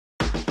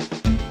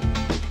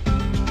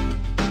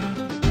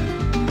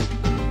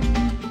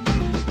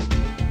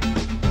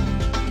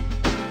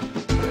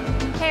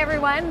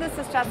everyone, this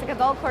is Jessica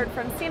Dalcourt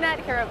from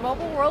CNET here at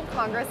Mobile World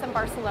Congress in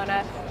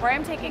Barcelona, where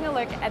I'm taking a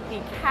look at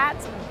the Cat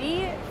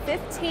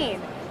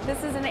B15.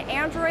 This is an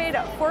Android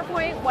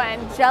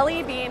 4.1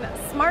 Jelly Bean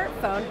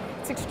smartphone.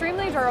 It's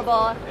extremely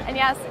durable, and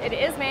yes, it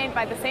is made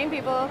by the same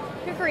people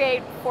who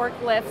create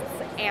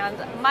forklifts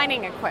and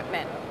mining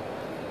equipment.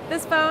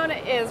 This phone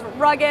is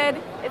rugged.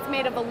 It's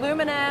made of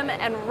aluminum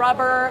and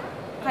rubber,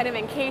 kind of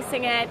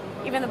encasing it.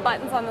 Even the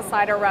buttons on the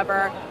side are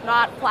rubber,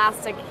 not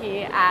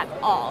plasticky at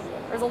all.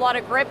 There's a lot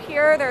of grip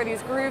here. There are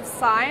these groove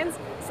signs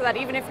so that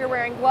even if you're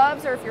wearing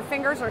gloves or if your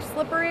fingers are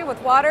slippery with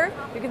water,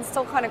 you can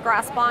still kind of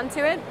grasp onto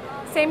it.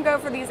 Same go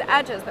for these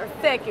edges. They're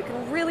thick. You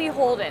can really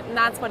hold it, and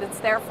that's what it's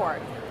there for.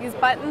 These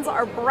buttons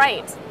are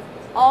bright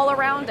all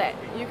around it.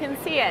 You can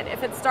see it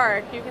if it's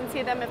dark. You can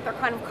see them if they're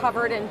kind of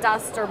covered in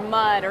dust or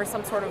mud or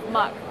some sort of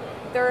muck.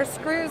 There are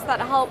screws that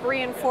help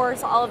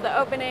reinforce all of the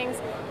openings,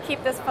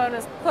 keep this phone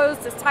as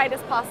closed, as tight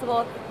as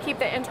possible, keep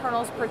the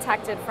internals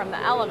protected from the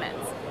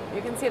elements.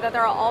 You can see that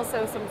there are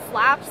also some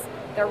flaps.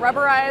 They're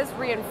rubberized,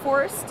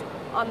 reinforced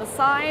on the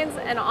sides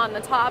and on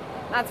the top.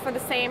 That's for the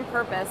same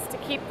purpose, to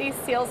keep these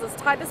seals as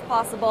tight as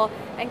possible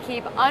and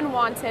keep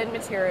unwanted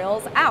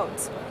materials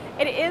out.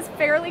 It is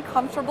fairly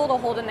comfortable to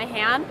hold in the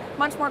hand,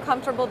 much more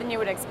comfortable than you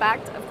would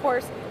expect. Of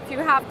course, if you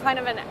have kind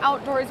of an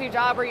outdoorsy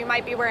job where you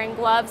might be wearing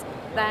gloves,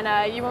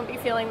 then you won't be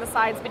feeling the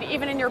sides, but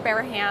even in your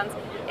bare hands,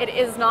 it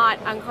is not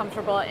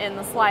uncomfortable in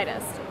the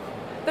slightest.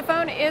 The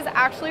phone is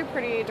actually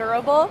pretty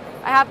durable.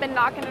 I have been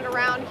knocking it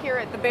around here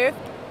at the booth,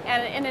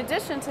 and in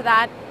addition to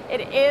that,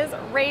 it is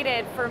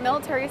rated for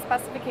military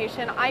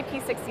specification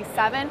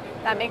IP67.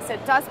 That makes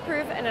it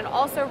dustproof, and it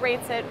also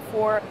rates it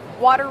for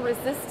water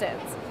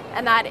resistance,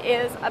 and that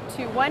is up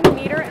to 1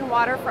 meter in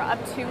water for up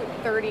to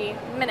 30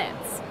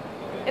 minutes.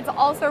 It's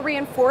also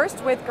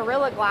reinforced with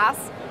Gorilla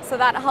Glass, so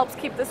that helps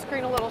keep the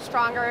screen a little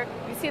stronger.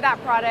 You see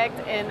that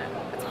product in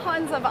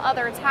tons of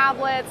other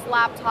tablets,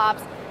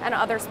 laptops, and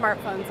other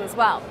smartphones as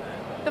well.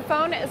 The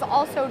phone is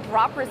also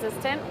drop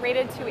resistant,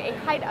 rated to a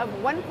height of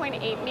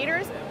 1.8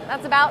 meters.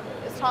 That's about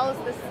as tall as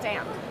this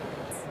stand.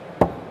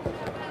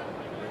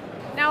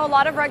 Now, a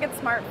lot of rugged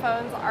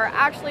smartphones are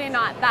actually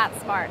not that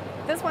smart.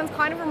 This one's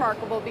kind of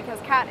remarkable because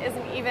Cat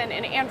isn't even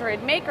an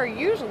Android maker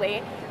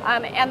usually,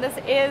 and this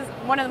is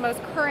one of the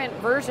most current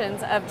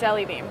versions of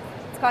Jelly Bean.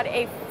 It's got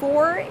a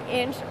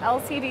 4-inch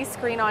LCD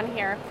screen on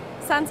here,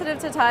 sensitive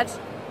to touch.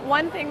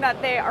 One thing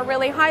that they are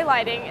really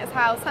highlighting is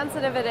how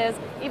sensitive it is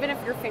even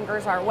if your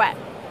fingers are wet.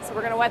 So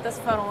we're going to wet this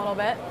phone a little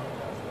bit.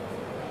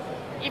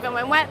 Even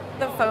when wet,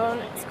 the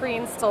phone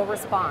screen still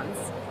responds.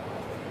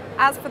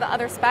 As for the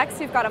other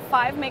specs, you've got a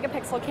 5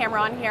 megapixel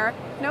camera on here.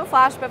 No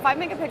flash, but 5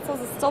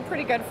 megapixels is still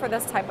pretty good for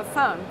this type of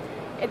phone.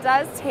 It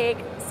does take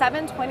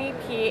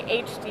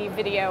 720p HD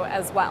video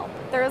as well.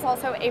 There is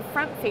also a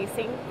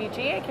front-facing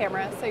VGA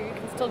camera, so you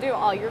can still do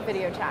all your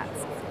video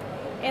chats.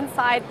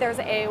 Inside, there's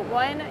a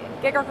 1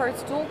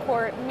 gigahertz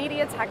dual-core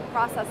MediaTek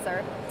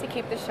processor to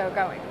keep the show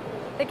going.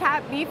 The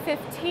Cat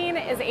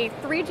B15 is a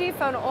 3G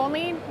phone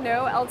only,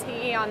 no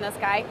LTE on this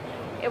guy.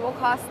 It will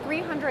cost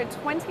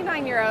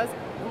 329 euros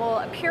and will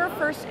appear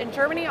first in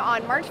Germany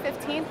on March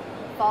 15th,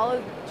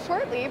 followed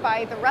shortly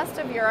by the rest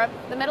of Europe,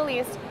 the Middle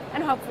East,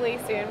 and hopefully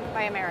soon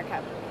by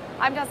America.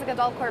 I'm Jessica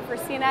Dalcourt for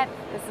CNET.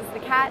 This is the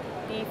Cat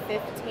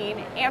B15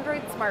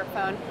 Android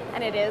smartphone,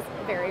 and it is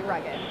very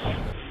rugged.